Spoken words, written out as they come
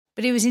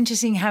But it was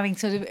interesting having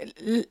sort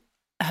of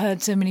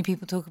heard so many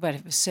people talk about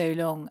it for so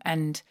long,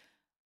 and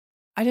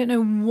I don't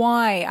know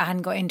why I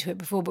hadn't got into it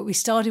before, but we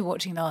started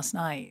watching last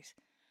night.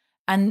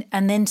 And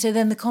then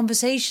the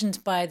conversations,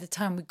 by the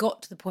time we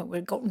got to the point where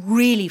it got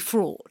really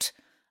fraught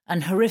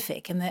and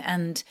horrific, and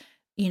then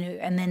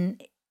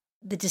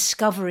the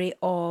discovery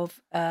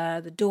of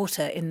the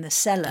daughter in the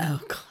cellar.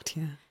 Oh God,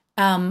 yeah.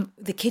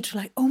 The kids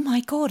were like, "Oh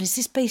my God, is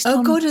this based Oh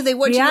on God, are they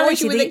watching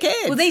reality?" with the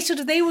kids?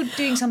 Well, they were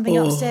doing something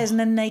upstairs, and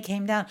then they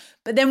came down.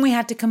 But then we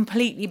had to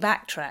completely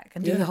backtrack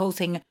and do the whole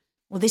thing.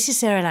 Well, this is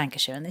Sarah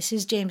Lancashire, and this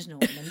is James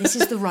Norton, and this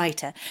is the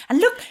writer. And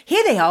look,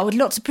 here they are with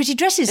lots of pretty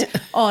dresses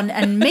on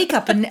and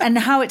makeup, and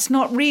how it's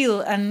not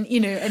real, and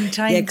and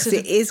trying to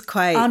it is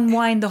quite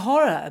unwind the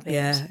horror a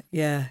bit.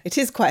 Yeah. It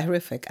is quite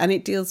horrific, and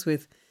it deals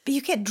with. But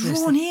you get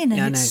drawn in,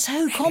 and it's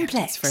so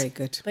complex. It's very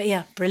good. But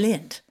yeah,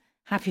 brilliant.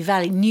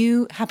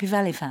 New Happy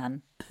Valley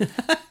fan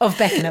of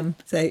Beckenham.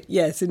 So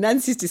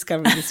Nancy's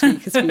discovery this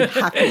week has been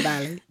Happy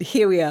Valley.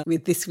 Here we are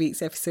with this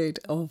week's episode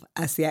of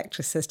As the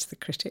Actress Says to the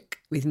Critic,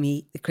 with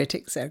me, the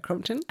critic, Sarah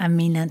Crompton. And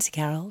me, Nancy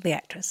Carroll, the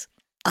actress.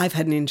 I've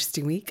had an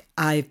interesting week.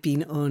 I've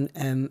been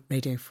on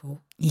Radio 4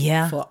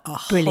 for a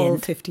whole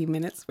 15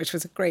 minutes, which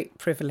was a great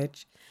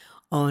privilege,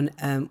 on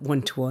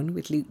One-to-One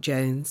with Luke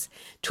Jones,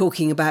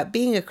 talking about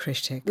being a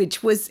critic,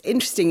 which was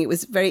interesting. It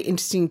was very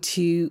interesting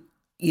to,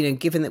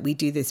 given that we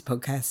do this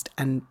podcast,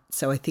 and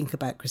so I think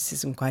about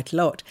criticism quite a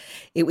lot,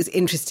 it was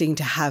interesting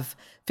to have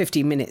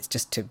 15 minutes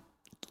just to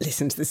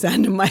listen to the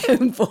sound of my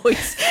own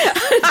voice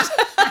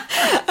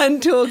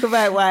and talk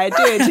about why I do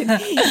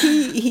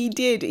it. He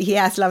did. He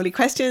asked lovely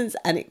questions,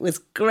 and it was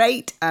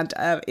great. And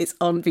it's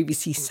on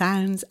BBC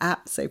Sounds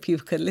app, so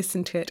people can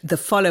listen to it. The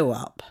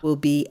follow-up will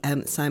be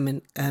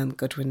Simon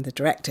Goodwin, the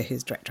director,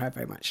 whose director I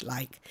very much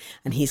like,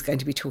 and he's going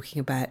to be talking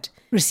about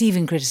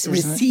receiving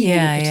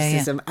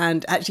criticism.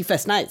 And actually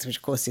First Nights, which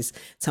of course is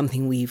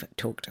something we've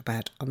talked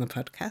about on the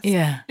podcast.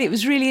 Yeah, it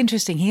was really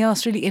interesting. He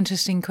asked really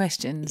interesting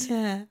questions.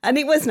 Yeah, and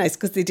it was nice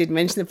because they did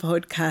mention the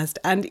podcast,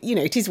 and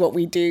it is what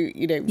we do,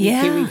 week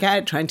in, week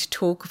out, trying to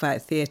talk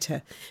about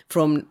theatre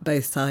from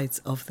both sides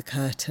of the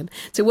curtain.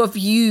 So what have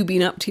you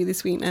been up to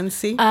this week,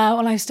 Nancy?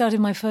 Well, I started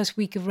my first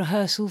week of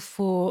rehearsal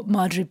for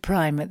Marjorie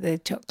Prime at the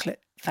Chocolate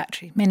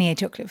Factory, Menier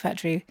Chocolate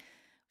Factory,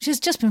 which has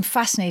just been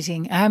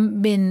fascinating. I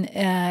haven't been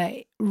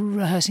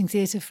rehearsing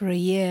theatre for a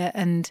year,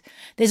 and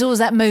there's always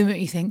that moment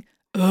you think,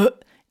 a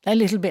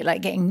little bit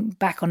like getting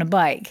back on a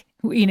bike,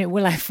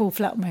 will I fall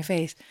flat on my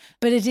face?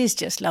 But it is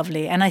just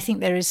lovely. And I think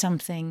there is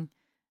something,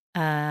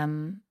 I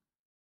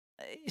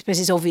suppose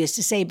it's obvious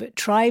to say, but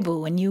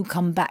tribal, when you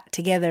come back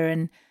together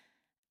and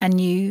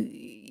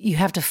you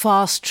have to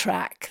fast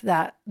track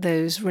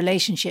those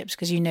relationships,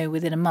 because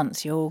within a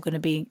month you're all going to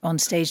be on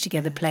stage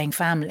together playing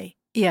family.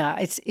 Yeah,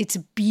 it's a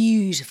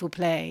beautiful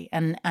play,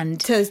 and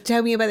so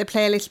tell me about the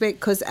play a little bit,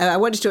 because I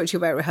want to talk to you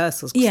about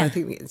rehearsals, because I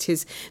think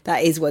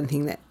that is one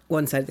thing that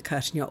one side of the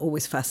curtain you're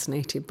always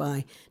fascinated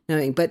by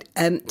knowing. But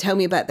tell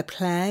me about the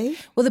play.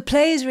 Well, the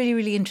play is really,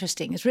 really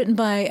interesting. It's written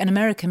by an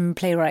American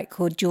playwright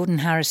called Jordan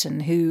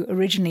Harrison, who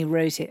originally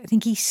wrote it. I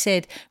think he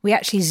said, we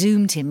actually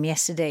Zoomed him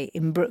yesterday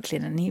in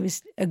Brooklyn, and he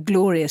was a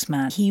glorious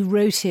man. He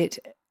wrote it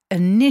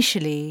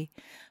initially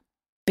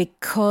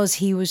because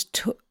it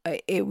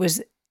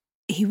was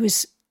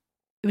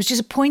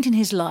just a point in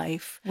his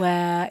life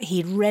where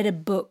he'd read a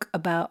book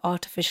about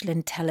artificial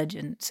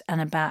intelligence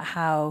and about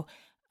how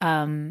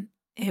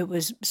it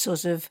was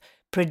sort of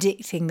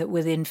predicting that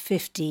within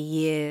 50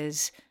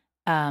 years,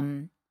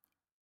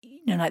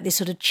 like this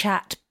sort of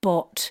chat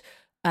bot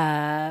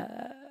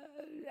algorithms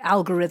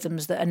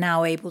that are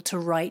now able to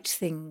write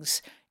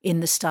things in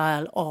the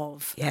style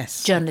of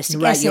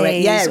journalistic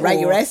essays. Write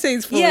your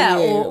essays for you.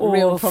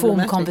 Or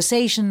form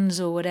conversations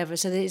or whatever.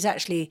 So that it's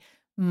actually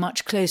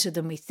much closer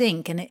than we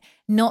think, and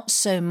not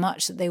so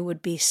much that they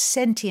would be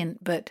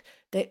sentient, but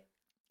that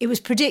it was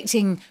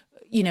predicting,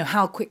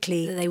 how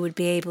quickly they would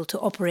be able to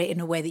operate in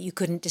a way that you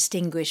couldn't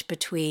distinguish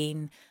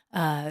between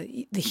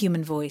the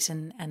human voice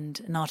and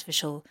an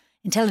artificial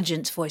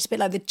intelligence voice, a bit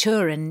like the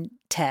Turing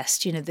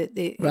test.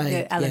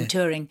 The Alan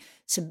Turing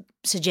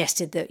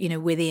suggested that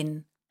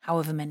within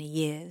however many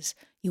years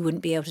you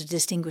wouldn't be able to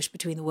distinguish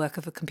between the work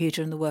of a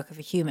computer and the work of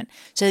a human.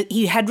 So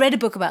he had read a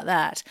book about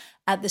that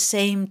at the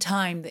same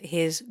time that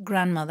his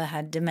grandmother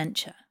had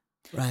dementia.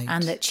 Right.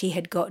 And that she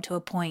had got to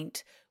a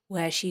point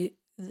where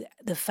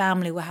the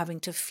family were having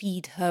to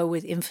feed her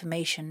with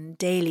information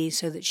daily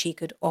so that she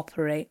could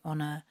operate on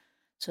a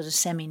sort of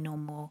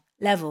semi-normal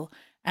level.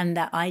 And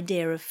that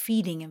idea of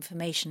feeding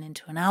information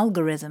into an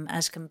algorithm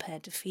as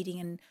compared to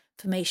feeding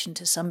information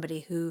to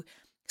somebody who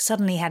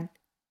suddenly had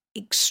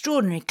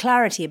extraordinary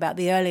clarity about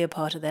the earlier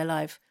part of their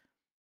life,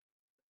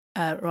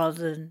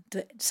 rather than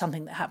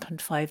something that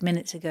happened 5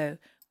 minutes ago,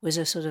 was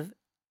a sort of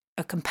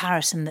a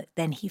comparison that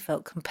then he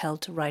felt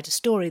compelled to write a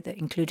story that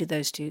included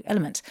those two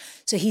elements.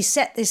 So he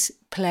set this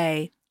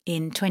play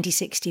in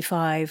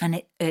 2065,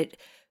 and it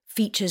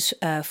features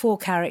 4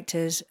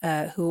 characters who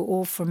are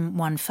all from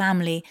one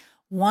family,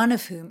 one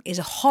of whom is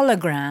a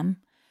hologram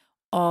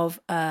of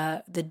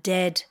the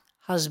dead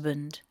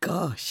husband.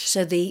 Gosh.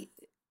 So the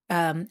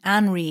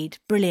Anne Reid,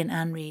 brilliant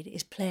Anne Reid,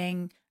 is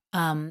playing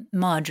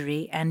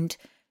Marjorie, and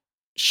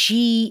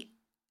she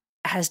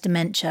has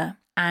dementia,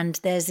 and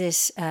there's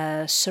this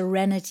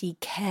Serenity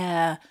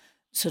Care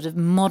sort of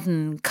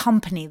modern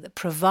company that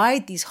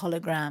provide these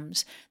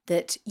holograms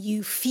that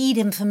you feed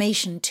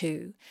information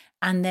to,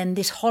 and then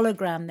this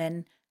hologram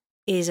then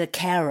is a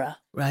carer.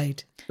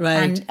 Right.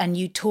 And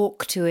you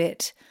talk to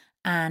it,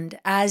 and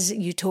as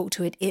you talk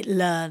to it, it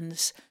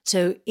learns.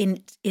 So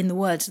in the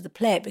words of the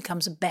play, it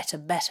becomes a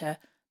better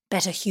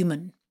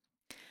human.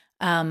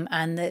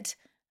 And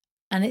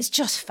it's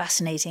just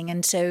fascinating.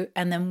 And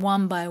then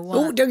one by one.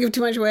 Oh, don't give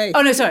too much away.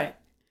 Oh no, sorry.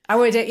 I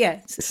would,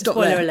 yeah. Stop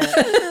spoiler there.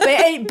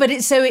 alert. but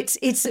it's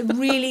a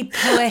really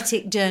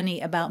poetic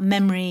journey about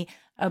memory,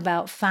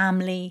 about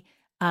family,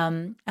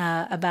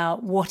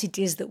 about what it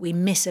is that we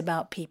miss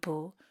about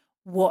people,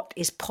 what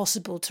is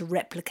possible to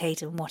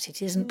replicate and what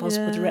it isn't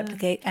possible to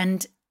replicate,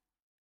 and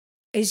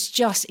it's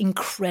just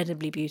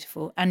incredibly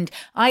beautiful. And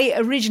I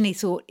originally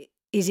thought,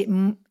 is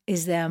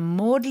there a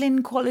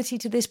maudlin quality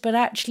to this? But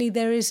actually,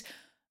 there's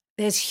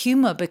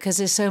humor because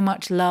there's so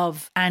much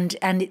love, and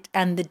the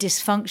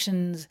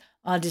dysfunctions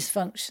are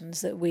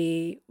dysfunctions that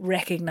we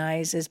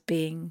recognize as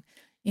being,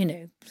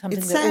 something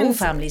that all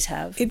families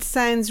have. It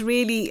sounds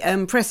really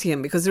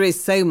prescient because there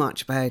is so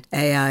much about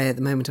AI at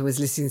the moment. I was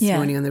listening this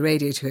morning on the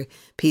radio to a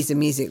piece of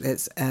music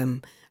that's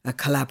a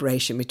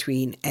collaboration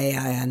between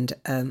AI and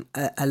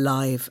a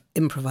live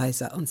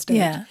improviser on stage.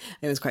 Yeah.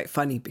 It was quite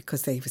funny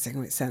because they were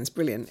saying, it sounds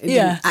brilliant. It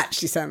didn't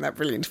actually sound that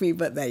brilliant to me,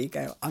 but there you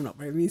go. I'm not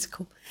very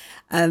musical.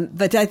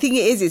 But I think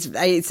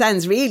it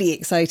sounds really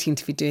exciting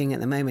to be doing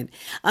at the moment.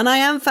 And I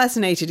am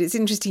fascinated. It's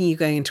interesting you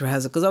going into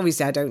rehearsal because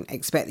obviously I don't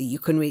expect that you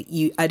can,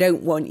 I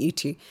don't want you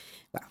to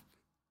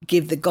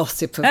give the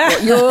gossip of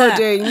what you're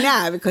doing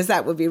now, because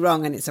that would be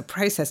wrong and it's a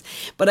process.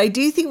 But I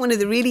do think one of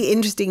the really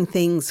interesting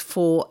things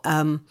for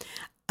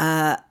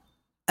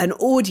an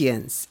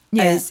audience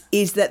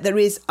is that there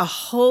is a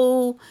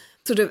whole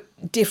sort of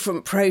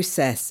different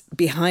process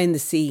behind the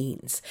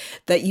scenes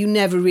that you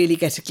never really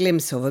get a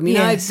glimpse of. I mean,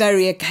 I've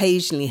very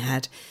occasionally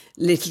had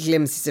little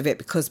glimpses of it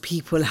because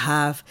people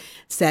have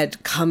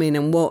said, come in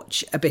and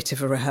watch a bit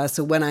of a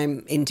rehearsal when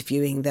I'm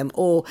interviewing them,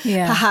 or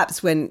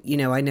perhaps when,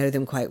 I know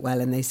them quite well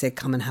and they say,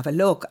 come and have a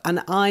look.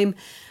 And I'm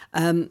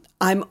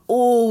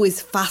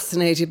always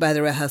fascinated by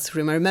the rehearsal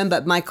room. I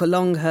remember Michael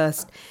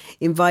Longhurst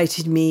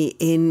invited me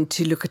in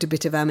to look at a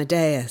bit of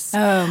Amadeus.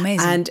 Oh,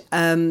 amazing.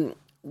 And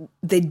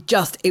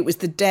it was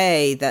the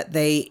day that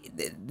they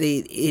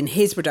in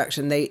his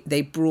production,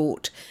 they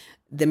brought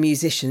the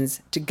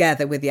musicians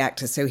together with the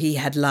actors. So he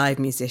had live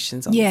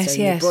musicians on the stage.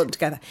 They brought them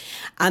together.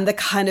 And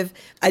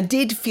I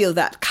did feel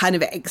that kind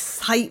of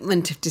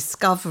excitement of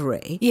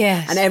discovery.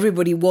 Yes. And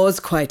everybody was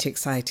quite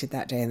excited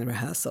that day in the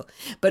rehearsal.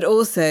 But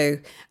also,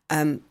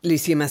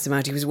 Lucia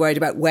Massimati was worried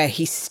about where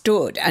he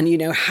stood and,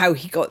 how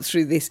he got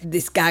through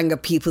this gang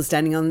of people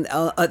standing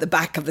at the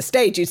back of the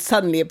stage who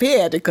suddenly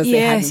appeared because they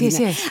hadn't been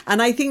there. Yes.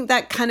 And I think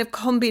that kind of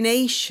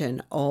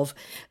combination of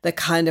the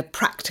kind of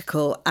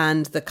practical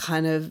and the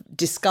kind of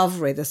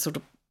discovery, the sort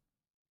of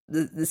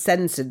the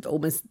sense of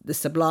almost the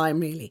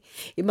sublime, really.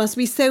 It must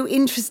be so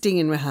interesting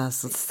in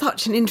rehearsal.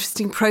 Such an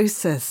interesting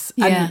process.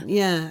 Yeah.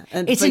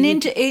 And it's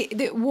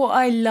what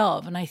I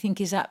love, and I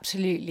think is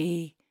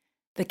absolutely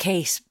the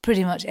case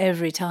pretty much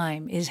every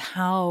time, is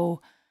how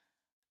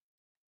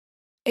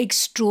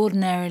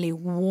extraordinarily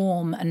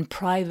warm and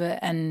private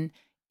and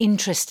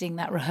interesting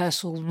that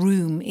rehearsal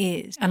room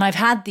is. And I've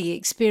had the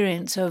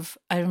experience of,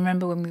 I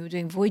remember when we were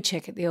doing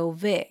Wojciech at the Old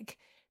Vic,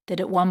 that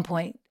at one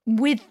point,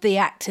 with the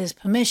actors'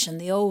 permission,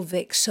 the Old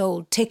Vic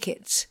sold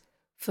tickets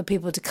for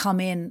people to come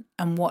in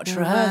and watch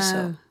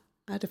rehearsal. Wow.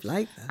 I'd have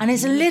liked that. And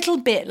it's a little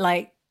bit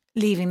like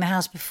leaving the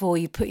house before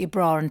you put your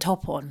bra and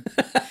top on,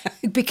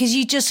 because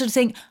you just sort of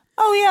think,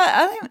 oh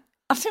yeah,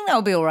 I think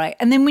that'll be all right.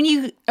 And then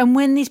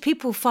when these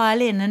people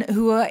file in and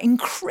who are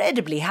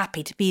incredibly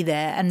happy to be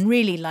there and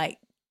really like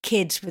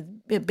kids with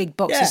a big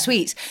box of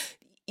sweets,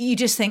 you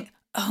just think,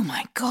 oh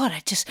my God,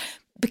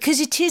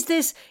 because it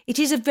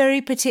is a very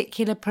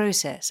particular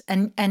process,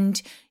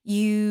 and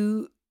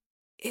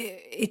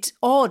it's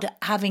odd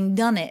having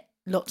done it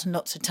lots and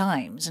lots of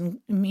times, and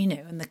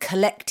and the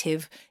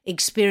collective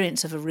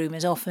experience of a room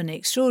is often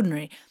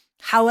extraordinary.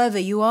 However,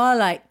 you are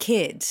like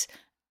kids,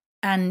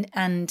 and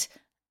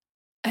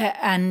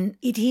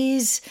it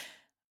is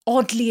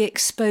oddly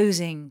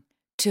exposing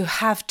to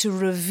have to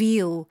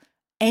reveal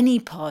any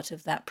part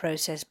of that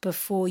process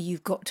before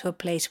you've got to a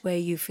place where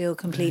you feel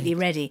completely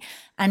ready.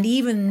 And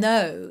even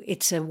though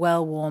it's a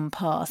well-worn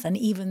path, and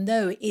even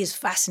though it is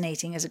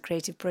fascinating as a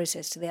creative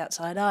process to the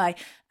outside eye,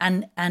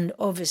 and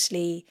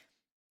obviously,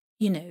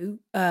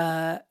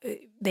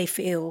 they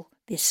feel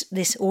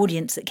this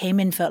audience that came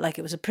in felt like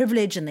it was a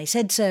privilege, and they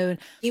said so.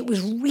 It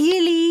was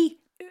really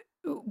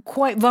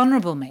quite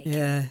vulnerable making.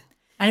 Yeah.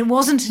 And it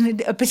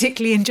wasn't a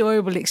particularly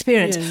enjoyable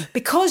experience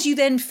because you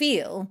then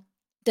feel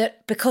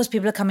that because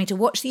people are coming to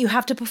watch that you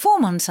have to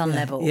perform on some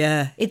level.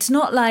 Yeah. It's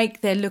not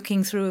like they're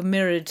looking through a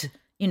mirrored,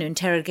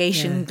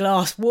 interrogation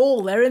glass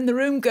wall. They're in the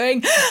room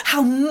going,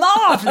 how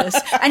marvellous.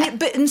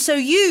 And so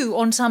you,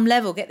 on some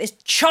level, get this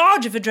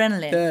charge of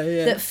adrenaline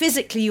that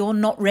physically you're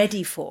not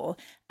ready for.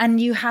 And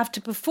you have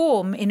to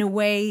perform in a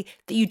way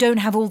that you don't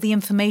have all the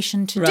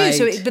information to do.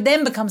 So it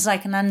then becomes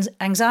like an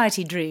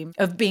anxiety dream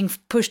of being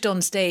pushed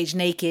on stage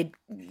naked,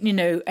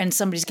 and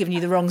somebody's giving you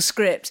the wrong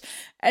script.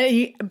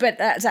 But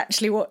that's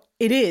actually what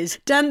it is.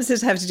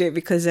 Dancers have to do it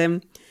because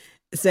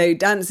so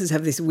dancers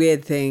have this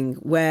weird thing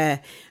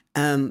where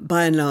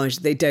by and large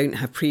they don't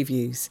have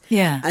previews.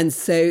 Yeah. And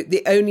so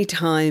the only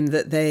time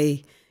that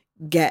they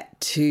get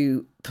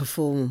to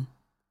perform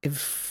in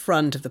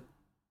front of the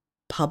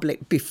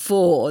public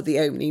before the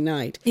opening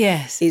night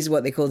is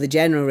what they call the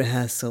general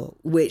rehearsal,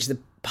 which the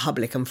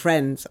public and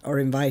friends are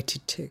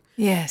invited to.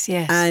 Yes.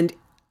 And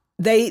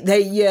they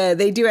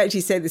do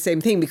actually say the same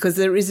thing, because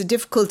there is a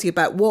difficulty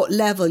about what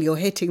level you're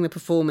hitting the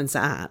performance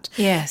at.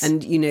 Yes.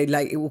 And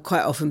it will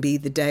quite often be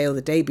the day or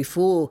the day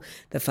before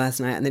the first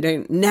night, and they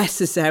don't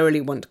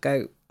necessarily want to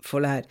go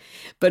full out.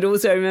 But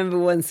also I remember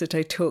once that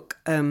I took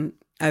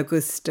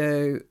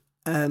Augusto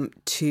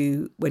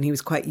to, when he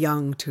was quite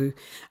young, to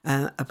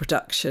a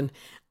production,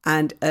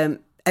 and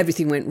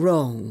everything went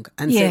wrong.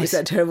 And so it was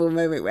that terrible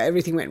moment where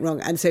everything went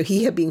wrong. And so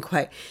he had been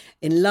quite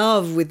in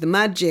love with the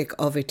magic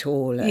of it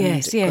all.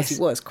 And because he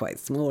was quite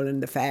small,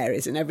 and the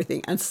fairies and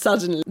everything. And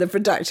suddenly the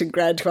production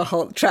ground to a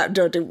halt,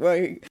 trapdoor didn't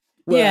work.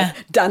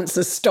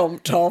 Dancers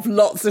stomped off,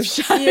 lots of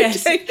shouting.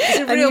 Yes, it's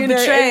a real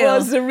betrayal. It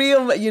was a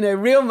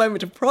real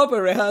moment of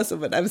proper rehearsal,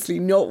 but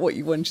absolutely not what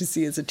you want to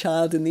see as a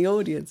child in the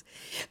audience.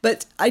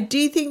 But I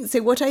do think,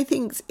 so what I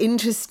think's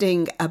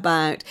interesting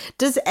about,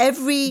 does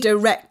every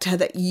director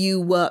that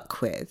you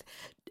work with,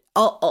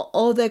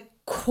 are there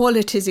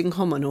qualities in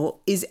common, or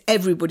is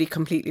everybody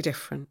completely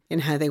different in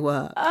how they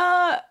work?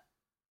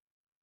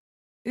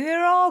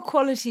 There are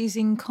qualities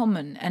in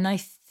common, and I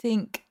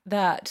think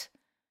that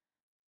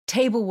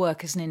table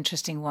work is an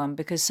interesting one,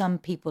 because some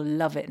people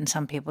love it and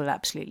some people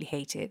absolutely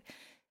hate it.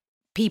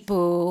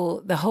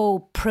 The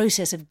whole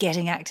process of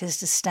getting actors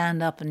to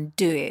stand up and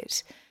do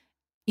it,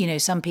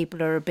 some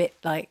people are a bit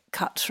like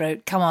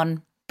cutthroat, come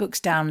on, books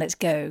down, let's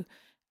go.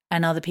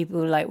 And other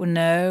people are like, well,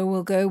 no,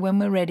 we'll go when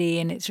we're ready,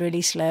 and it's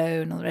really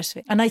slow and all the rest of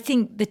it. And I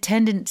think the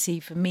tendency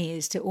for me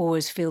is to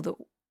always feel that,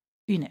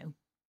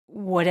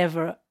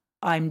 whatever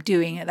I'm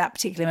doing at that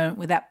particular moment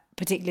with that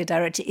particular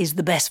director is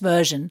the best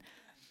version.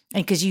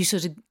 And because you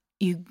sort of,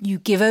 you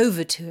give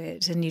over to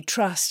it and you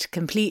trust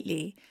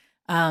completely.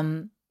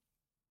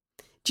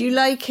 Do you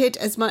like it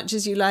as much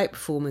as you like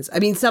performance? I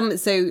mean,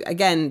 so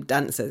again,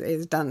 dancers,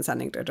 it's dance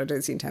anecdote. I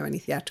don't seem to have any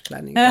theatrical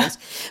anecdotes.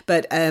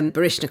 But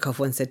Baryshnikov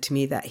once said to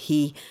me that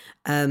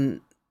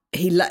the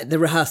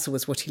rehearsal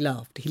was what he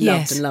loved. He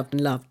loved and loved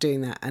and loved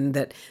doing that. And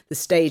that the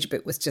stage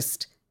bit was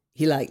just,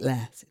 he liked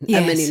less at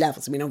many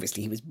levels. I mean,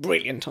 obviously he was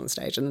brilliant on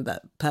stage and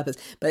that purpose,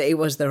 but it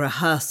was the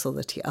rehearsal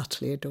that he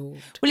utterly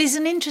adored. Well, it's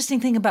an interesting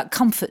thing about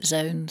comfort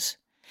zones.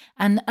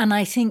 And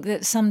I think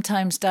that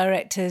sometimes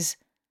directors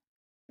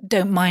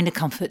don't mind a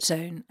comfort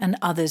zone, and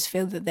others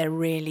feel that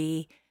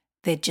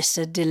they're just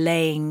a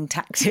delaying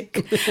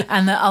tactic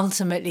and that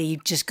ultimately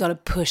you've just got to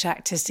push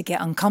actors to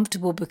get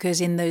uncomfortable, because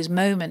in those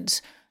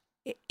moments,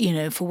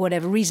 for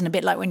whatever reason, a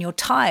bit like when you're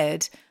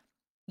tired,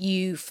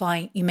 you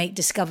make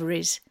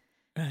discoveries.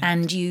 Right.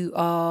 And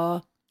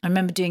I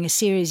remember doing a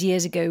series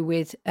years ago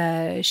with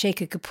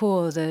Shekhar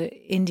Kapoor, the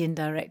Indian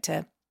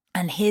director,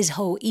 and his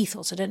whole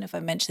ethos, I don't know if I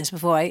mentioned this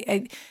before,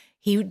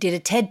 he did a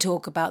TED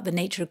talk about the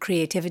nature of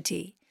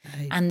creativity.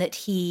 Right. And that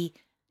he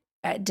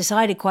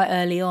decided quite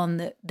early on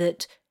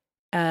that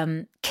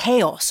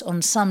chaos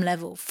on some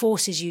level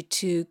forces you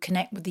to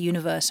connect with the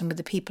universe and with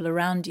the people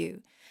around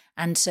you.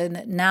 And so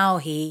that now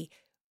he,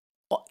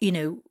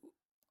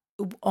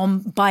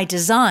 by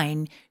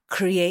design,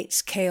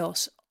 creates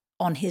chaos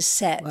on his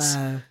sets.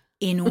 Wow.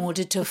 In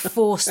order to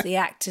force the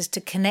actors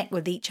to connect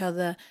with each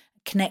other,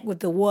 connect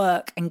with the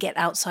work, and get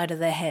outside of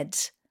their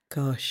heads.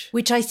 Gosh.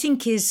 Which I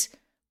think is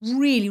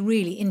really,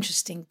 really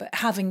interesting. But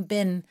having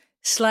been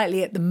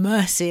slightly at the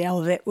mercy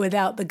of it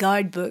without the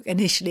guidebook,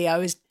 initially I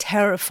was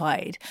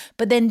terrified.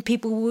 But then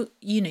people,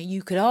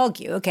 you could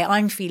argue, okay,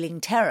 I'm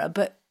feeling terror,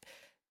 but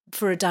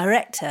for a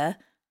director,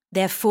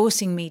 they're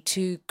forcing me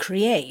to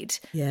create.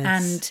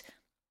 Yes.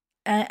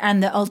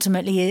 And that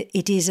ultimately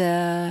it is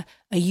a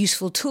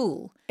useful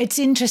tool. It's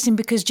interesting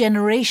because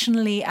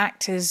generationally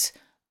actors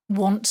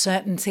want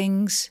certain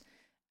things,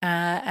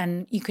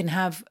 and you can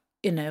have,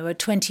 a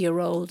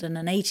 20-year-old and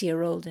an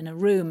 80-year-old in a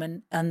room,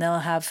 and they'll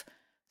have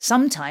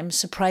sometimes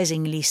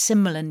surprisingly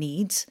similar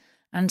needs,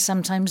 and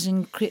sometimes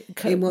in what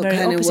very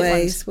kind of ones.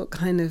 ways? What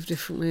kind of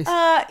different ways?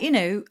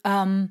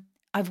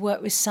 I've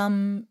worked with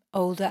some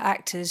older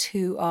actors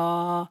who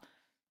are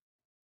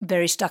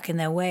very stuck in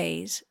their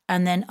ways,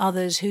 and then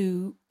others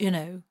who,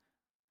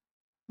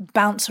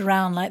 bounce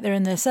around like they're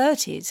in their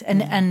 30s.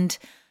 And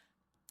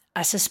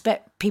I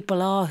suspect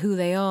people are who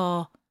they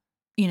are,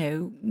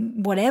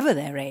 whatever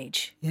their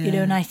age,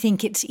 and I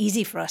think it's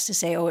easy for us to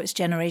say, oh, it's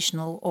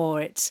generational,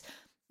 or it's,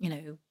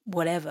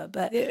 whatever.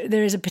 But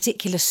there is a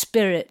particular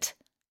spirit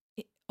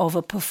of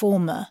a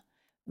performer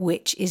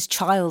which is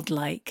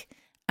childlike,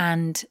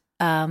 and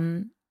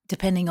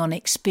depending on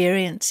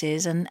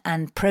experiences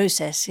and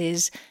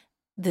processes,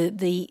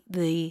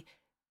 the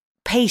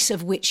pace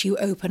of which you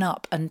open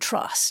up and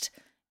trust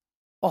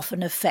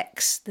often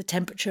affects the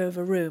temperature of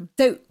a room.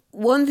 So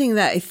one thing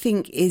that I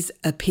think is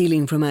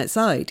appealing from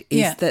outside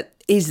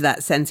is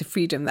that sense of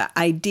freedom, that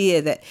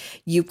idea that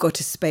you've got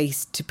a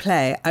space to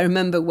play. I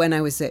remember when I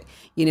was at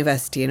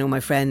university and all my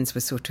friends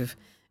were sort of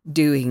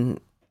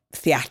doing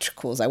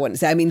theatricals, I want to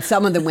say. I mean,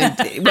 some of them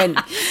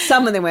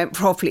went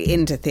properly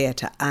into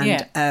theatre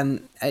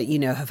and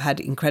have had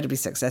incredibly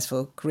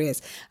successful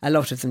careers. A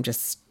lot of them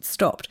just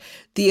stopped.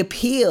 The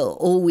appeal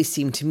always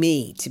seemed to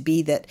me to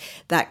be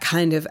that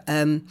kind of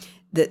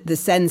the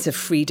sense of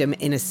freedom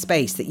in a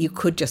space, that you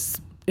could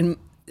just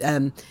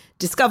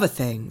discover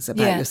things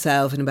about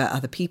yourself and about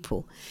other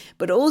people.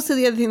 But also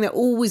the other thing that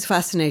always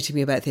fascinated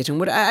me about theatre, and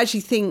what I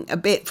actually think a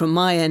bit from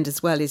my end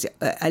as well, is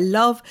I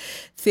love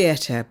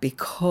theatre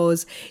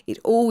because it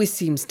always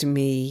seems to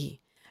me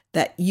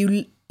that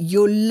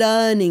you're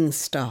learning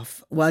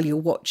stuff while you're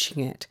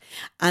watching it,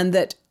 and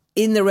that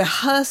in the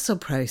rehearsal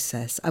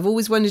process, I've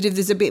always wondered if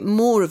there's a bit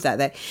more of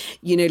that,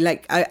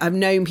 like I've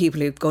known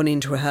people who've gone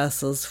into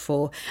rehearsals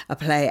for a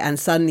play and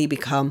suddenly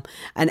become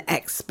an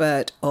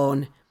expert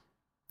on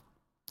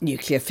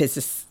nuclear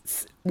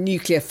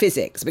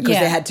physics because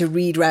they had to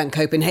read around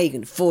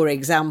Copenhagen, for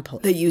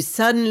example. It's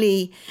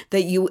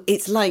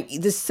like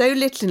there's so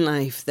little in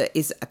life that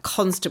is a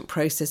constant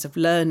process of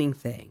learning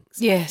things.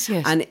 Yes.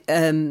 And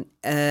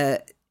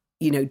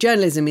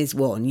journalism is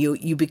one.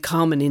 You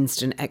become an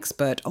instant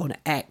expert on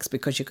X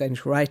because you're going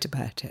to write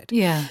about it.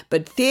 Yeah.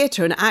 But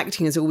theatre and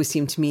acting has always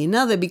seemed to me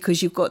another,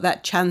 because you've got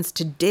that chance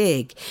to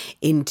dig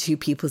into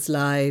people's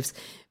lives,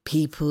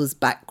 people's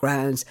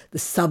backgrounds, the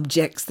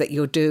subjects that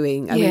you're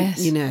doing. I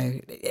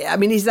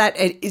mean, is that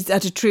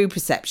a true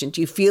perception?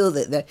 Do you feel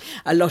that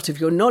a lot of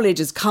your knowledge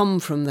has come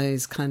from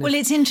those kind of... Well,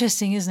 it's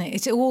interesting, isn't it?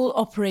 It's all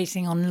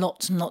operating on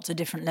lots and lots of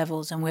different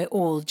levels, and we're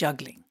all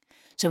juggling.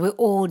 So we're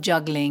all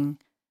juggling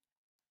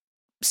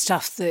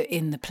stuff that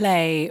in the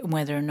play, and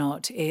whether or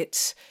not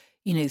it's,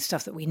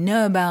 stuff that we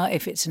know about,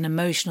 if it's an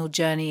emotional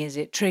journey, is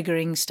it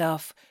triggering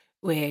stuff?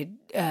 We're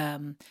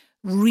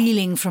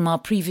reeling from our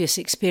previous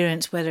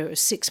experience, whether it was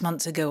 6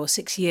 months ago or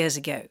 6 years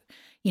ago.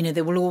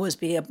 There will always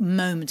be a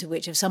moment at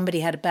which, if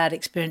somebody had a bad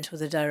experience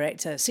with a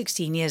director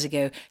 16 years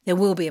ago, there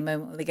will be a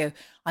moment where they go,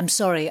 I'm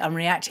sorry, I'm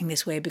reacting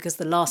this way because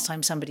the last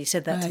time somebody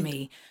said that to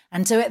me.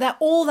 And so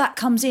all that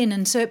comes in,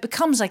 and so it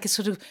becomes like a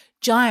sort of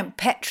giant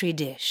Petri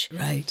dish.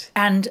 Right.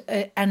 And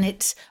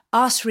it's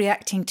us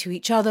reacting to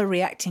each other,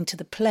 reacting to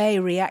the play,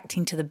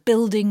 reacting to the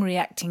building,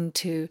 reacting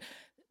to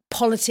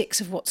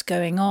politics of what's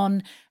going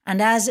on. And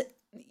as,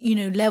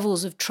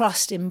 levels of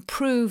trust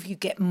improve, you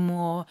get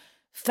more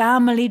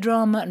family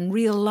drama and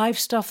real life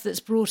stuff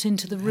that's brought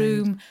into the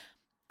room,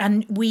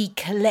 and we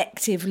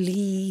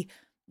collectively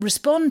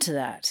respond to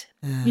that.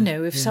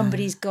 If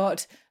somebody's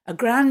got a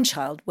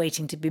grandchild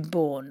waiting to be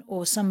born,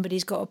 or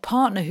somebody's got a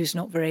partner who's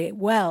not very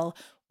well,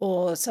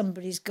 or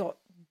somebody's got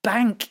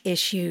bank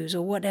issues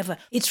or whatever,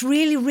 it's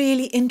really,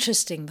 really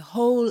interesting, the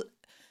whole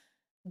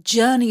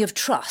journey of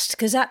trust,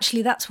 because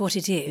actually that's what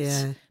it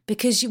is.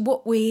 Because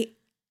what we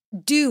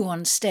do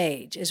on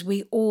stage is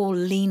we all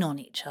lean on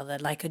each other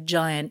like a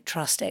giant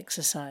trust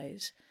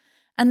exercise.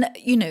 And,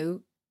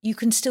 you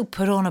can still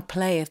put on a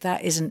play if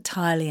that isn't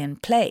entirely in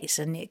place,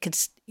 and it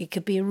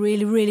could be a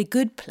really, really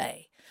good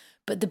play.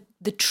 But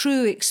the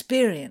true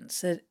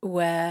experience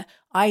where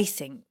I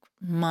think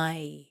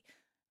my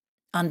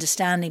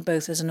understanding,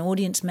 both as an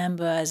audience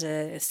member, as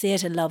a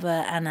theatre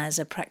lover, and as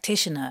a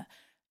practitioner,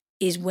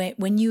 is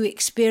when you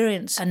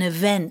experience an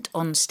event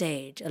on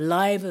stage, a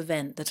live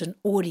event that an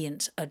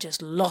audience are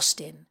just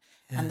lost in,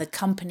 and the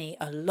company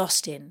are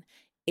lost in,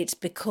 it's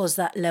because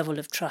that level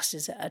of trust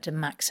is at a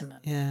maximum.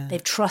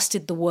 They've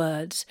trusted the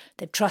words,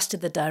 they've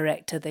trusted the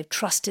director, they've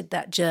trusted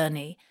that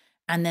journey,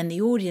 and then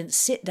the audience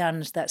sit down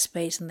into that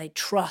space and they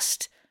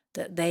trust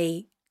that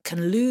they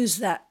can lose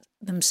that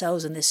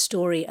themselves in this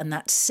story, and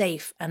that's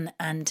safe, and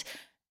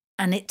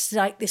it's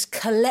like this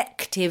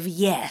collective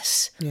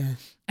yes.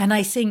 And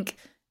I think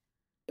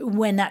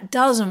when that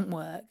doesn't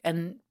work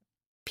and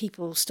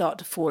people start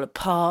to fall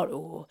apart,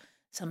 or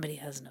somebody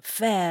has an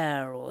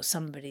affair, or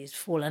somebody's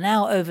fallen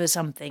out over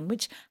something,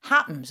 which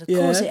happens, of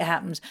course it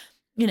happens.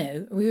 We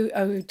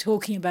were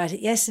talking about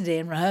it yesterday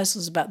in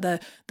rehearsals about the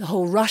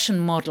whole Russian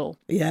model.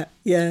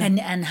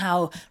 And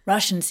how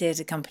Russian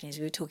theatre companies,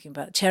 we were talking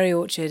about Cherry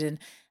Orchard,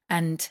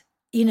 and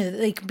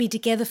they can be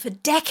together for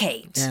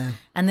decades.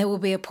 And there will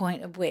be a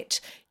point at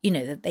which,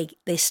 that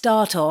they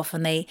start off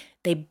and they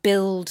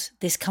build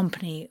this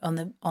company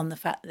on the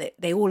fact that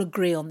they all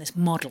agree on this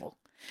model,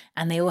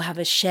 and they all have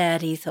a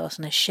shared ethos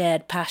and a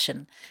shared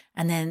passion.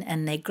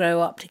 And they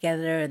grow up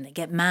together, and they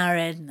get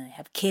married, and they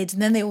have kids,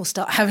 and then they all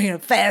start having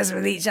affairs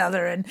with each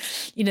other, and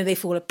they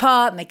fall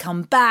apart, and they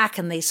come back,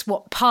 and they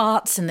swap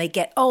parts, and they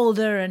get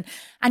older, and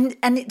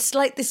it's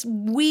like this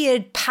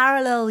weird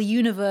parallel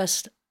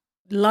universe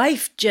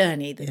life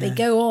journey that they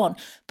go on.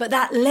 But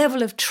that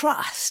level of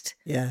trust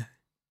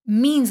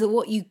means that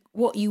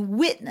what you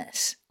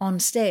witness on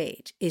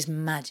stage is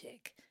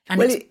magic.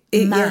 And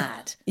it's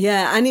mad.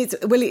 Yeah, and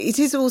it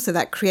is also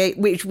that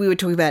which we were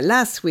talking about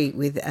last week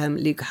with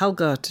Luke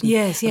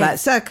Hallgarten about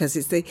circus.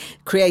 It's the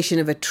creation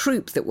of a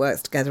troupe that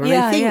works together. And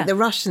I think the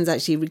Russians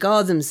actually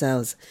regard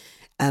themselves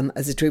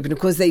as a troupe. And of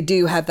course, they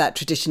do have that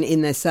tradition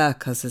in their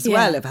circus as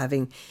well of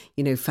having,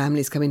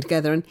 families coming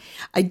together. And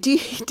I do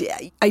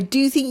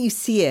think you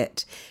see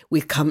it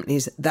with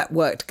companies that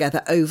work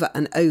together over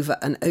and over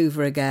and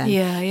over again.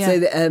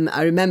 So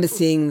I remember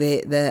seeing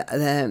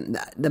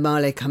the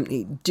Marley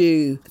company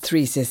do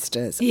Three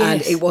Sisters,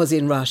 and it was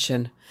in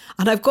Russian.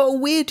 And I've got a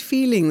weird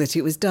feeling that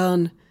it was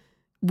done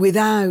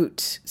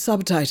without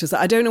subtitles.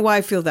 I don't know why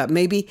I feel that.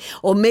 Maybe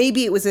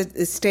it was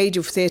a stage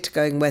of theatre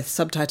going where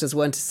subtitles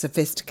weren't as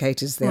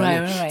sophisticated as they are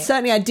now. Right.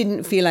 Certainly I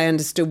didn't feel I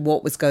understood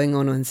what was going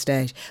on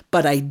stage,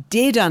 but I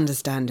did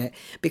understand it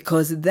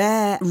because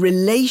their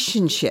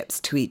relationships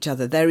to each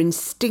other, their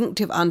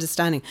instinctive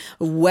understanding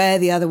of where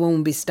the other one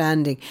would be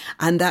standing,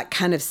 and that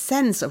kind of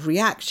sense of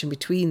reaction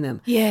between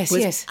them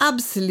was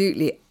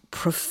absolutely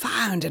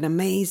profound and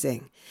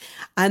amazing.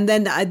 And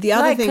then the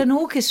other thing, like an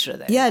orchestra,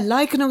 though. Yeah,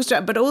 like an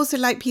orchestra, but also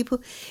like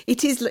people.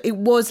 It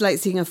was like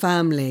seeing a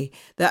family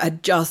that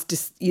had just,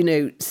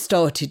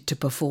 started to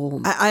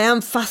perform. I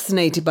am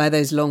fascinated by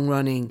those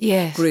long-running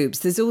groups.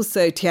 There's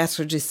also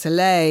Théâtre du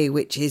Soleil,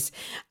 which is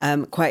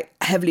quite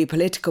heavily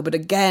political, but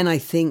again, I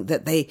think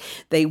that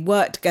they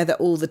work together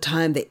all the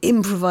time. They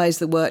improvise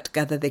the work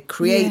together. They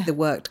create the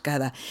work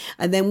together,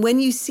 and then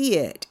when you see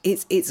it,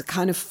 it's a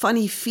kind of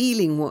funny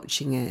feeling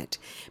watching it.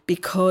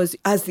 Because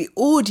as the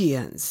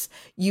audience,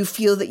 you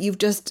feel that you've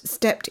just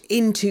stepped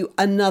into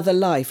another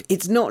life.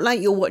 It's not like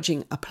you're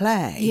watching a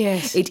play.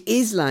 Yes. It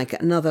is like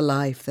another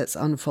life that's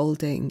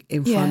unfolding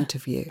in front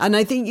of you. And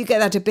I think you get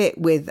that a bit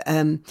with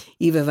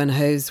Ivo van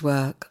Hoe's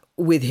work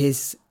with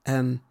his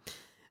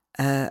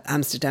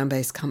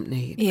Amsterdam-based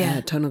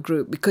company, Tunnel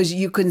Group, because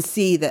you can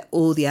see that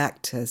all the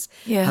actors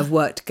have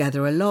worked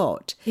together a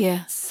lot.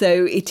 Yeah.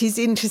 So it is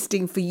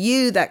interesting for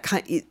you, that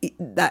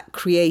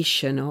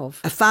creation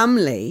of a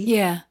family.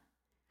 Yeah.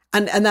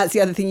 And that's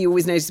the other thing you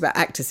always notice about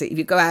actors, that if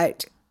you go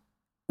out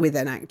with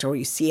an actor or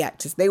you see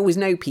actors, they always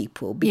know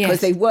people because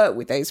they work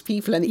with those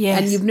people and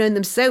you've known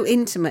them so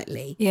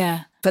intimately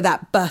for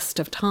that burst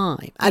of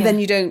time. And then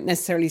you don't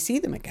necessarily see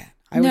them again.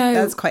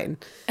 That's quite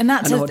an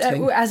odd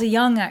thing. As a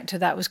young actor,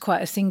 that was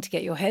quite a thing to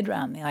get your head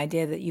around, the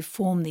idea that you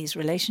form these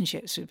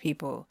relationships with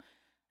people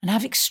and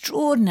have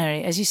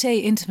extraordinary, as you say,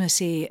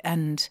 intimacy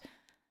and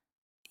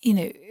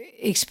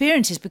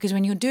experiences, because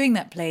when you're doing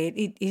that play,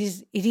 it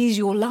is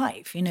your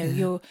life.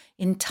 Your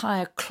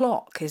entire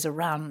clock is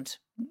around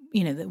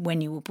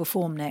when you will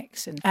perform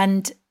next,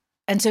 and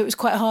so it was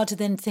quite hard to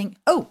then think,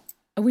 oh,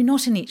 are we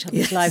not in each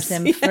other's lives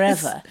then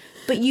forever?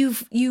 But you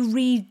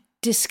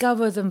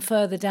rediscover them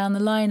further down the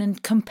line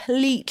and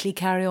completely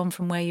carry on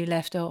from where you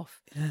left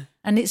off.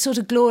 And it's sort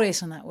of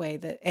glorious in that way,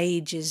 that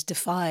age is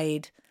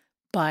defied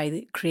by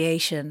the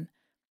creation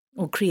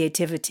or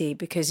creativity,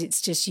 because it's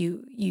just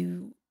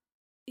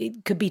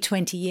it could be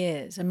 20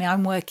 years. I mean,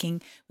 I'm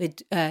working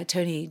with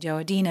Tony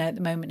Giardina at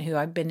the moment, who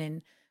I've been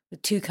in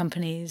with 2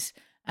 companies.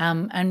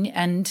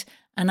 And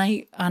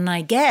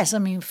I guess, I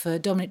mean, for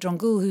Dominic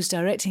Drongul, who's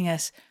directing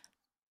us,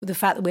 the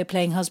fact that we're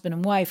playing husband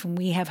and wife and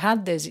we have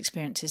had those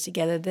experiences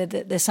together,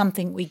 there's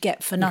something we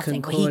get for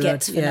nothing, or he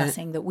gets for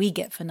nothing, that we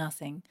get for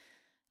nothing.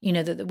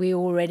 That we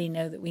already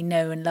know that we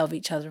know and love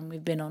each other and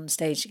we've been on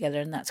stage together,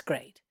 and that's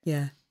great.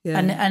 Yeah. Yeah.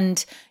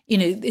 And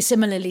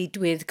similarly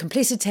with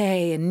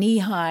Complicité and Knee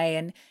High,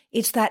 and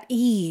it's that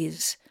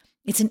ease.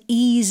 It's an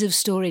ease of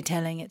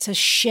storytelling. It's a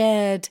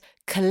shared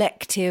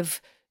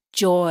collective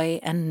joy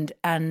and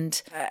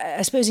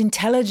I suppose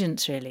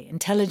intelligence, really.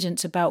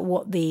 Intelligence about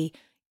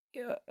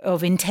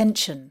of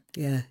intention.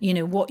 Yeah.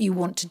 What you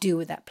want to do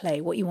with that play,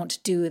 what you want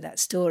to do with that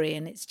story.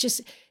 And it's just,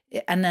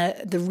 and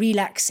the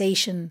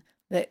relaxation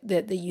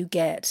that you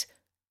get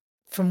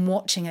from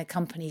watching a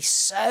company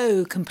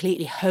so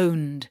completely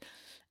honed.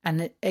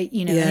 And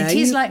and it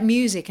is like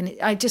music, and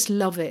I just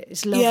love it.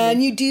 It's lovely. Yeah,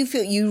 and you do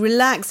feel, you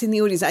relax in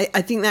the audience.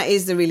 I think that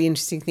is the really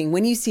interesting thing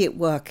when you see it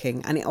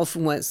working, and it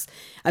often works.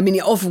 I mean,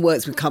 it often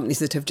works with companies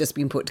that have just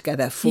been put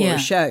together for a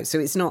show. So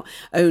it's not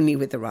only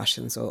with the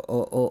Russians or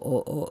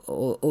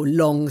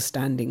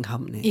long-standing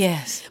companies.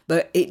 Yes,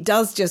 but it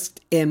does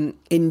just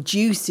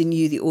induce in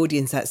you, the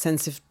audience, that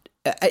sense of.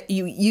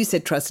 You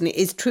said trust, and it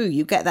is true.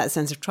 You get that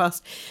sense of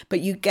trust, but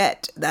you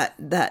get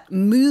that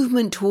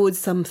movement towards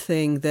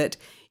something that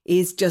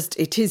is just,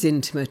 it is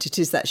intimate. It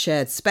is that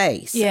shared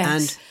space. Yes.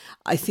 And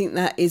I think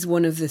that is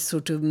one of the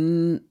sort of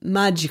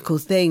magical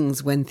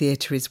things when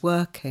theatre is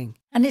working.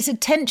 And it's a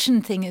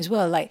tension thing as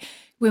well. Like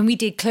when we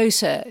did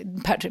Closer,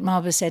 Patrick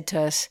Marber said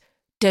to us,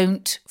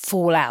 don't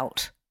fall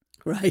out.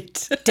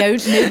 Right.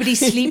 Nobody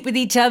sleep with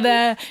each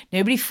other,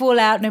 nobody fall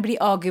out, nobody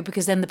argue,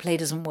 because then the play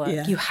doesn't work.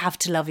 Yeah. You have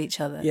to love each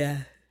other. Yeah.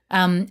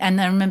 And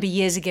I remember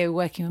years ago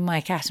working with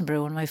Mike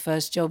Attenborough, one of my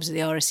first jobs at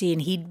the RSC,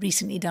 and he'd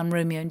recently done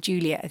Romeo and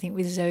Juliet, I think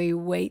with Zoe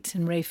Waite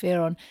and Ray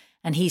Fearon,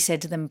 and he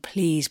said to them,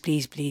 please,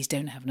 please, please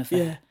don't have an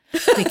affair.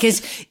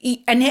 because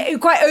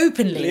quite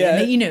openly,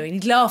 and and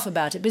he'd laugh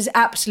about it. But it's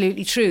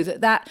absolutely true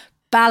that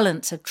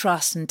balance of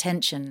trust and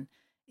tension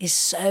is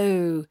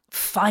so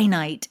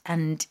finite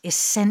and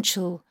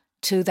essential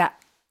to that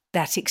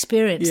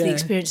experience, the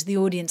experience of the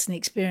audience and the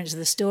experience of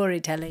the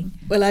storytelling.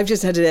 Well, I've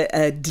just had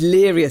a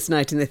delirious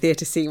night in the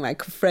theatre seeing my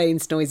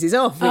Frayn's Noises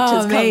Off, which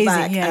has come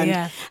back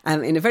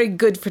in a very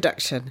good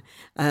production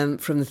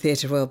from the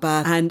Theatre Royal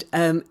Bath,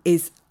 and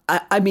is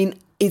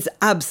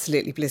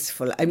absolutely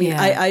blissful. I mean,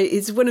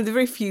 it's one of the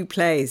very few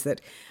plays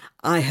that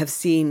I have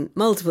seen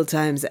multiple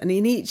times, and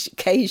in each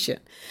occasion,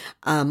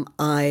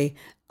 I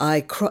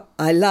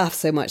laugh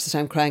so much that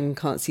I'm crying and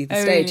can't see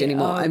the stage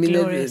anymore. I mean,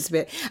 it's a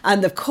bit,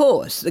 and of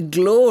course, the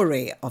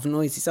glory of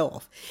Noises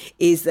Off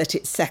is that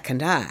its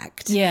second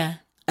act. Yeah.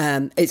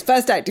 Its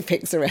first act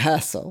depicts a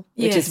rehearsal,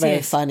 which is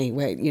very funny,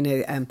 where,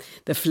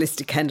 the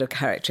Felicity Kendall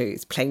character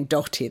who's playing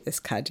Dottie,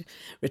 this kind of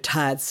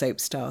retired soap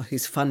star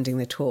who's funding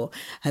the tour,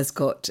 has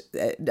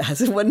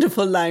a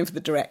wonderful line for the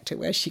director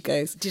where she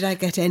goes, "Did I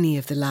get any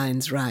of the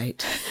lines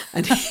right?"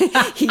 And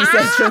he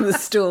says from the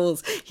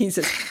stalls, he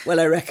says,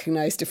 "Well, I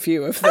recognised a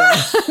few of them."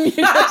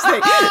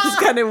 It's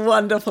kind of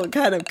wonderful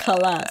kind of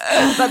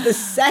collapse. But the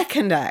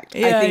second act,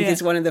 I think,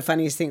 is one of the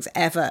funniest things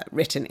ever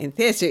written in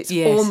theatre. It's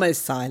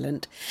almost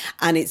silent,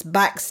 and it's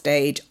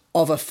backstage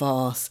of a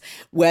farce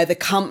where the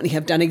company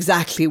have done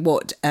exactly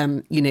what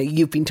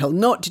you've been told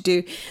not to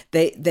do.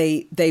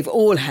 They've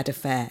all had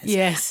affairs.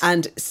 Yes.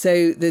 And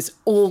so there's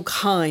all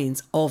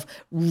kinds of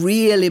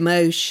real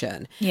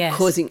emotion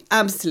causing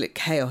absolute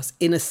chaos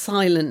in a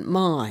silent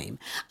mime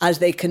as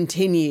they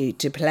continue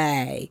to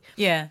play.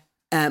 Yeah.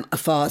 A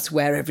farce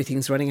where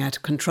everything's running out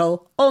of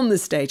control on the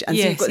stage. And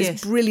so you've got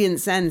this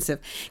brilliant sense of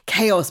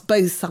chaos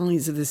both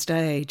sides of the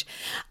stage.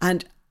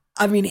 And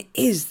I mean, it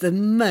is the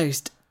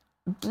most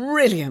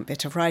brilliant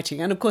bit of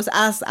writing. And of course,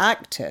 as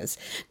actors,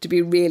 to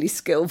be really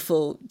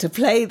skillful to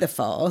play the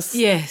farce.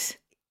 Yes.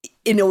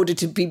 In order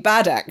to be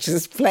bad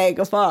actors playing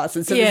a farce.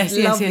 And so this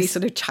lovely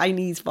sort of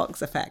Chinese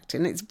box effect.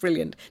 And it's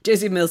brilliant.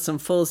 Josie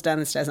Milson falls down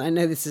the stairs. And I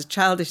know this is a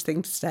childish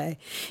thing to say.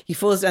 He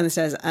falls down the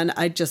stairs and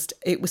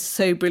it was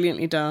so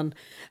brilliantly done.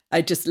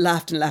 I just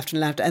laughed and laughed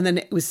and laughed. And then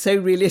it was so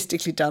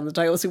realistically done that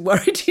I also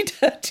worried he'd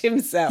hurt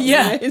himself.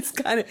 Yeah. It's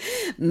kind of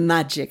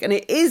magic. And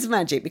it is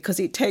magic because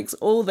it takes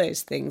all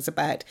those things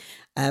about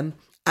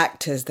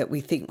actors that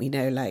we think we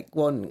know, like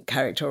one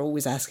character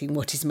always asking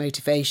what is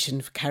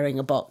motivation for carrying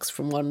a box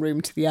from one room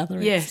to the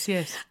other. Yes.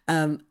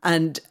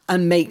 And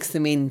makes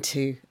them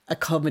into a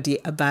comedy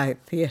about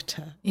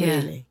theatre,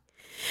 really.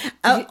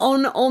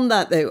 On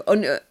that though,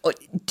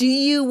 do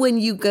you, when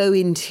you go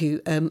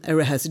into a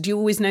rehearsal, do you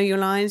always know your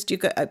lines? Do you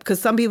go, because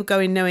some people go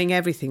in knowing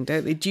everything,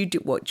 don't they? Do you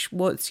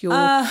what's your?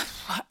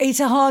 It's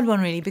a hard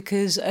one really,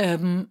 because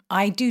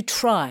I do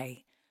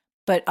try,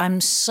 but I'm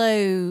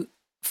so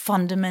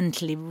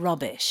fundamentally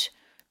rubbish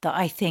that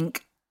I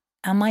think,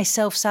 am I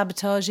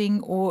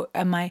self-sabotaging, or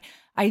am I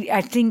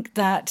think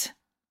that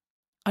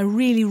I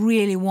really,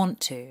 really want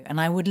to, and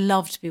I would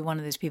love to be one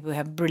of those people who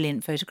have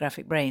brilliant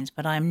photographic brains,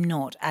 but I'm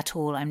not at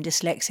all. I'm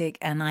dyslexic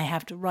and I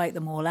have to write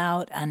them all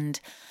out. And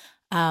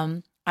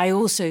I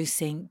also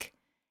think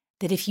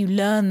that if you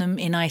learn them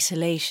in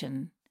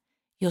isolation,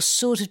 you're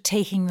sort of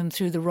taking them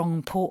through the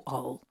wrong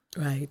porthole,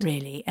 right?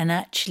 Really. And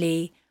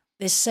actually,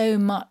 there's so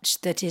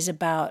much that is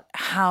about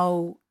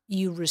how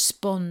you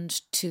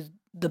respond to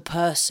the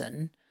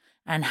person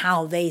and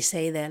how they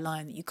say their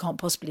line that you can't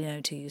possibly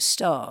know till you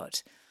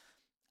start.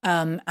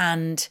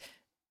 And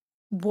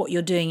what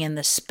you're doing in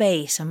the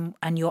space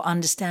and your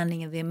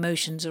understanding of the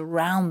emotions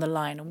around the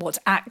line and what's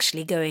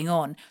actually going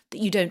on that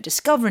you don't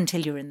discover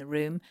until you're in the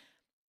room,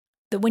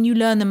 that when you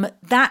learn them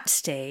at that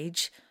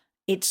stage,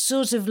 it's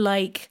sort of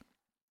like,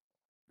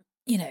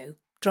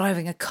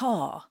 driving a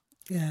car.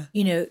 Yeah.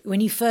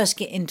 When you first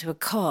get into a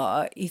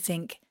car, you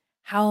think,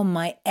 how am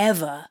I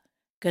ever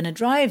going to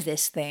drive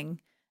this thing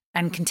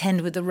and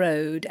contend with the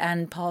road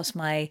and pass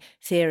my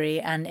theory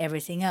and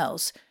everything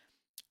else?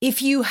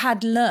 If you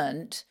had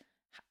learnt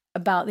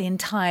about the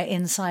entire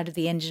inside of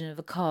the engine of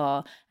a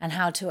car and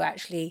how to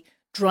actually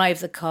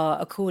drive the car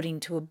according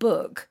to a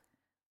book,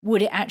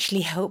 would it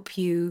actually help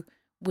you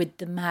with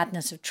the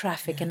madness of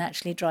traffic and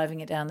actually driving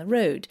it down the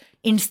road?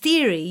 In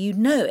theory, you'd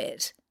know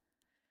it,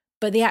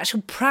 but the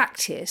actual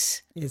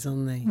practice is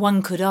on the...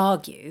 One could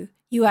argue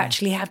you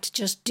actually have to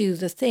just do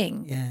the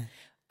thing. Yeah.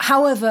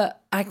 However,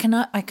 I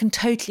can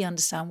totally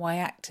understand why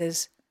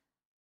actors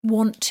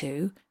want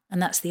to.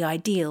 And that's the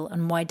ideal,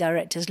 and why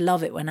directors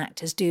love it when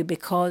actors do,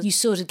 because you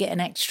sort of get an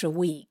extra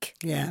week.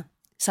 Yeah.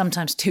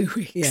 Sometimes 2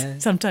 weeks,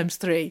 sometimes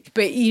 3.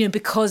 But,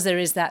 because there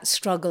is that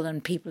struggle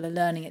and people are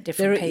learning at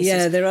different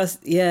paces.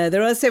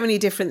 There are so many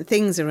different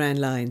things around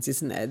lines,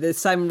 isn't there? The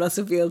Simon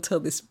Russell Beale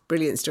told this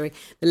brilliant story.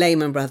 The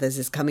Lehman Brothers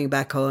is coming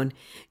back on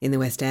in the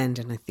West End,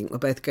 and I think we're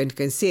both going to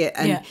go and see it.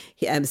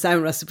 And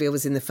Simon Russell Beale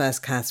was in the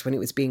first cast when it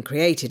was being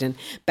created, and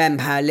Ben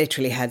Power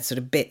literally had sort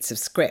of bits of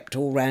script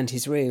all around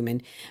his room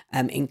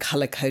and in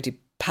colour-coded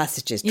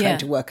passages trying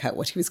to work out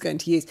what he was going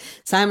to use.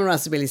 Simon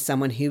Russell Beale is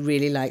someone who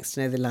really likes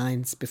to know the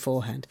lines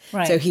beforehand.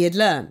 Right. So he had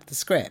learned the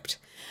script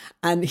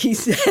And he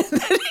said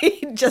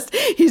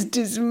that his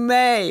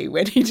dismay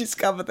when he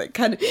discovered that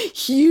kind of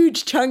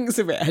huge chunks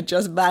of it had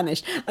just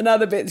vanished and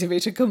other bits of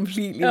it had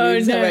completely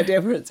moved somewhere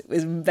different. It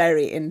was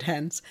very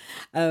intense.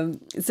 So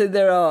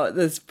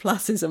there's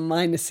pluses and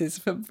minuses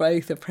for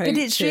both approaches.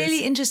 But it's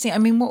really interesting. I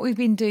mean, what we've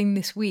been doing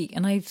this week,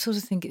 and I sort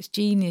of think it's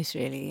genius,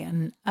 really.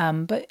 And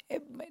but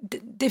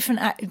different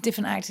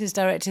actors,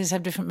 directors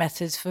have different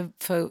methods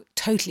for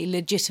totally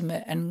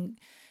legitimate and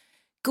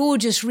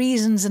gorgeous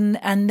reasons,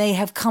 and they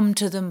have come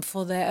to them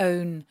through their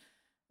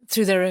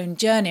own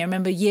journey. I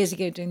remember years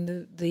ago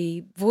doing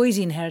the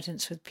Voisey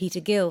Inheritance with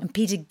Peter Gill, and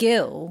Peter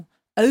Gill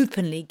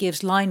openly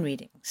gives line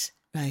readings.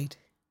 Right.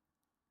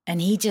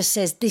 And he just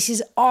says, this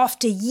is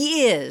after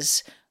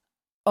years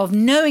of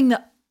knowing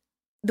that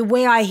the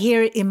way I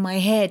hear it in my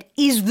head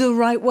is the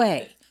right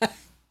way.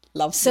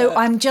 Love so that.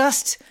 I'm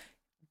just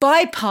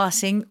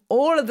bypassing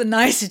all of the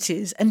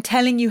niceties and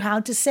telling you how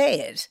to say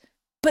it.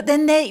 But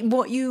then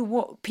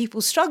what people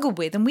struggle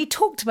with, and we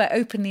talked about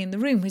openly in the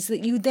room, is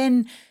that you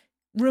then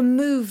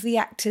remove the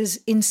actor's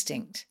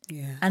instinct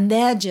and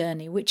their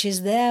journey, which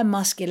is their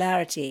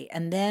muscularity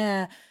and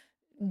their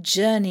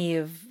journey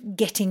of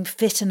getting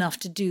fit enough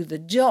to do the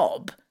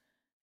job,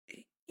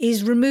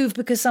 is removed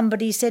because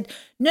somebody said,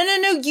 no,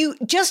 you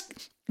just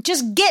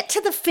get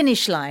to the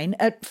finish line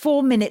at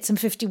 4 minutes and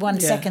 51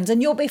 seconds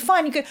and you'll be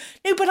fine. You go,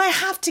 no, but I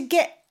have to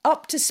get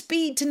up to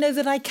speed to know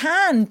that I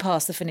can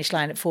pass the finish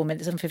line at 4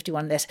 minutes and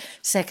 51 less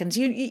seconds.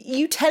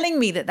 You telling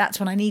me that that's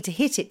when I need to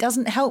hit it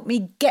doesn't help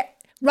me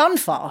run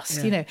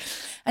fast,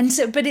 And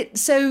so,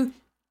 so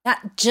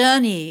that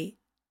journey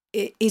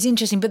is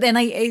interesting. But then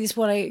it's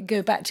what I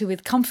go back to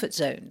with comfort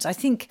zones. I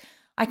think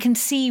I can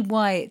see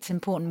why it's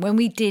important. When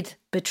we did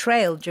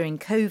Betrayal during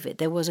COVID,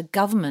 there was a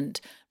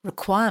government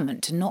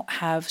requirement to not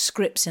have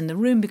scripts in the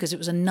room because it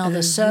was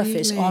another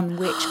surface on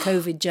which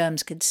COVID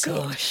germs could sit.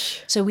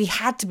 Gosh. So we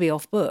had to be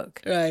off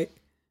book. Right.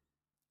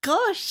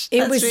 Gosh,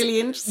 that's really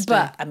interesting.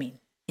 But I mean,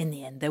 in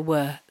the end, there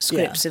were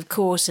scripts, of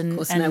course, and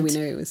now we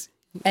know it was.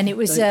 And it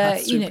was,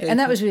 and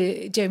that was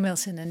with Joe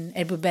Milson and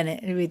Edward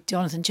Bennett, with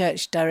Jonathan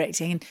Church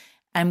directing,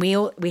 and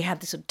we had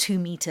the sort of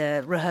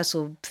 2-meter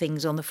rehearsal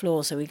things on the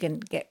floor so we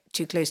couldn't get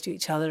too close to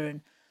each other and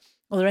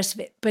all the rest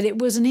of it. But it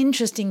was an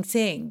interesting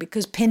thing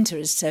because Pinter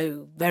is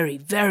so very,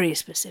 very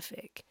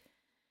specific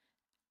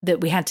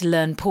that we had to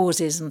learn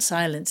pauses and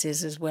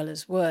silences as well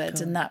as words.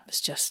 God. And that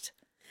was just...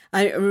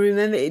 I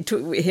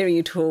remember hearing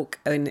you talk,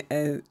 and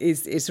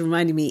it's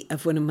reminding me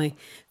of one of my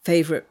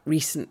favourite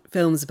recent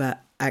films about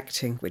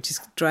acting, which is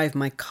Drive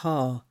My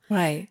Car.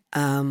 Right.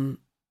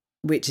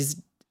 Which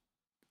is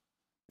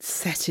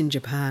set in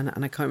Japan,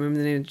 and I can't remember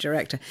the name of the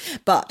director,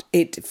 but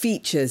it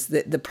features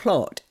that the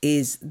plot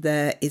is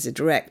there is a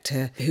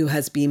director who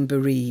has been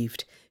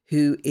bereaved,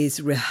 who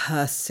is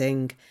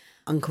rehearsing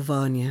Uncle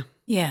Vanya.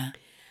 Yeah.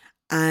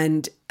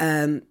 And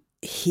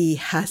he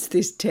has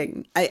this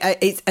technique.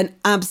 It's an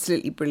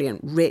absolutely brilliant,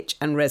 rich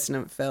and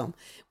resonant film,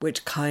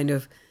 which kind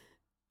of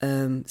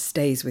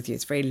stays with you.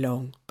 It's very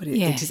long, but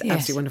it is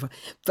absolutely wonderful.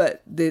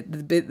 But the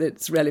bit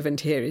that's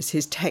relevant here is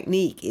his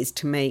technique is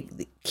to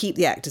keep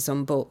the actors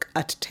on book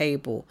at a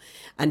table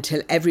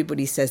until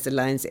everybody says the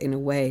lines in a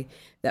way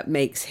that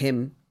makes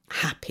him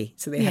happy.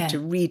 So they have to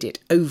read it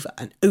over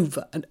and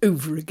over and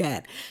over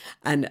again,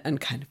 and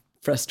kind of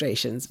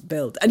frustrations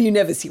build, and you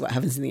never see what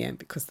happens in the end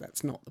because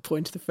that's not the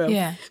point of the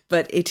film.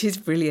 But it is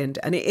brilliant,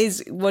 and it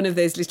is one of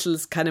those little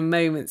kind of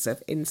moments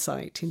of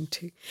insight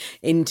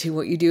into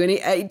what you do, and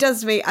it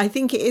does me. I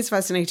think it is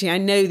fascinating. I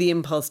know the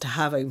impulse to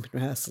have open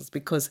rehearsals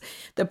because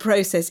the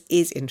process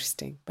is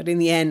interesting, but in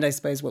the end I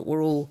suppose what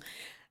we're all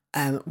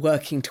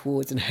working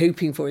towards and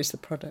hoping for is the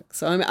product.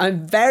 So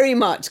I'm very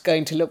much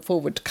going to look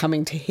forward to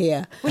coming to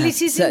hear. Well,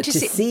 it is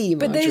interesting, to see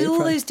but there's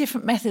all those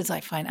different methods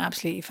I find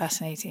absolutely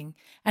fascinating,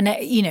 and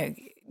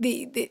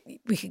we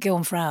could go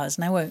on for hours,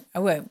 and I won't.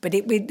 But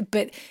I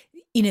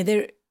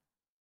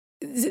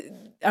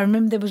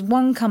remember there was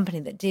one company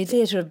that did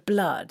Theatre of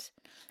Blood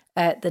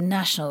at the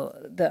National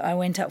that I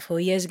went up for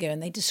years ago,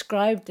 and they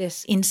described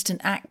this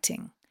instant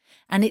acting.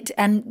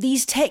 And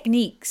these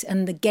techniques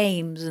and the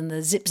games and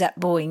the zip-zap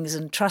boings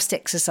and trust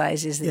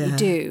exercises that you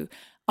do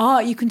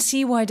you can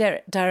see why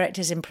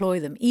directors employ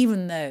them,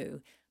 even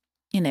though,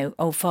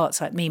 old farts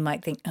like me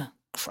might think, oh,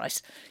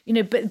 Christ,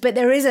 but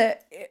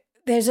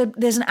there's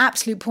an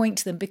absolute point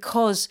to them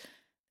because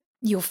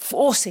you're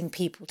forcing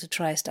people to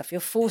try stuff. You're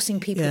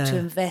forcing people to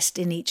invest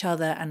in each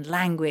other and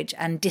language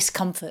and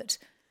discomfort,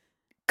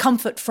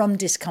 comfort from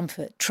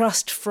discomfort,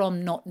 trust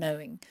from not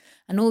knowing.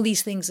 And all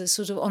these things are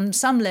sort of on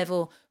some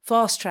level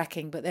fast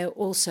tracking, but they're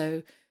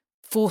also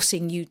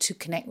forcing you to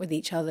connect with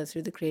each other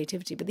through the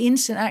creativity. But the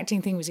instant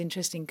acting thing was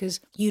interesting because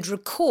you'd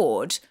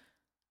record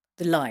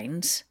the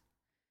lines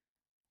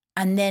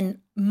and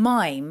then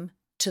mime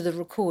to the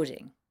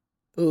recording.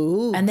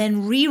 Ooh. And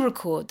then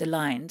re-record the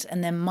lines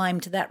and then mime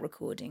to that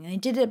recording. And he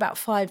did it about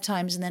 5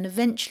 times, and then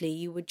eventually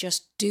you would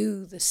just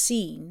do the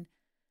scene.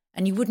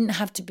 And you wouldn't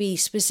have to be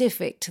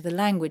specific to the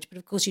language, but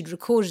of course you'd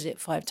recorded it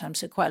 5 times,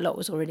 so quite a lot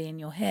was already in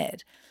your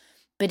head.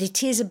 But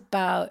it is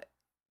about,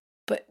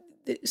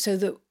 so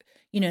that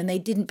and they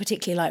didn't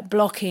particularly like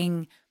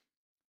blocking,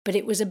 but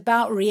it was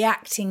about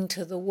reacting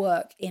to the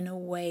work in a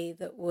way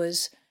that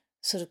was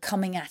sort of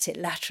coming at it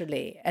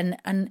laterally.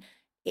 And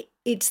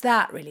it's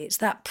that really, it's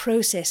that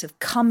process of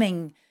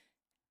coming,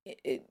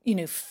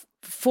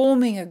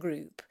 forming a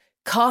group,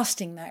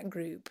 casting that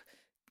group,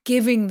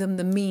 giving them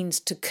the means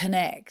to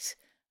connect,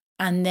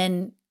 and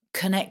then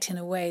connect in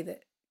a way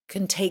that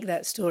can take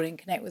that story and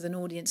connect with an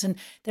audience. And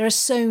there are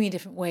so many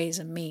different ways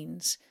and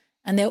means,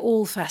 and they're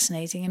all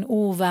fascinating and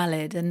all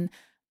valid. And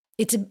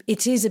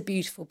it is a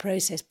beautiful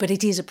process, but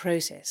it is a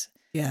process.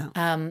 Yeah.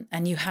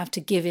 And you have to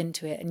give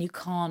into it, and you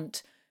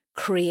can't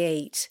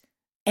create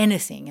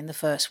anything in the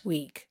first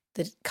week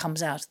that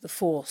comes out of the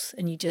fourth.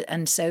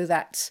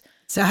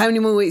 So how many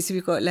more weeks have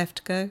you got left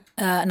to go?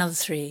 Another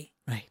 3.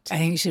 Right. I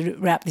think we should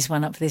wrap this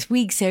one up for this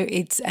week. So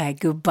it's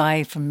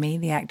goodbye from me,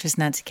 the actress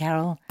Nancy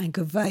Carroll. And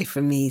goodbye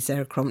from me,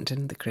 Sarah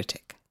Crompton, the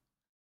critic.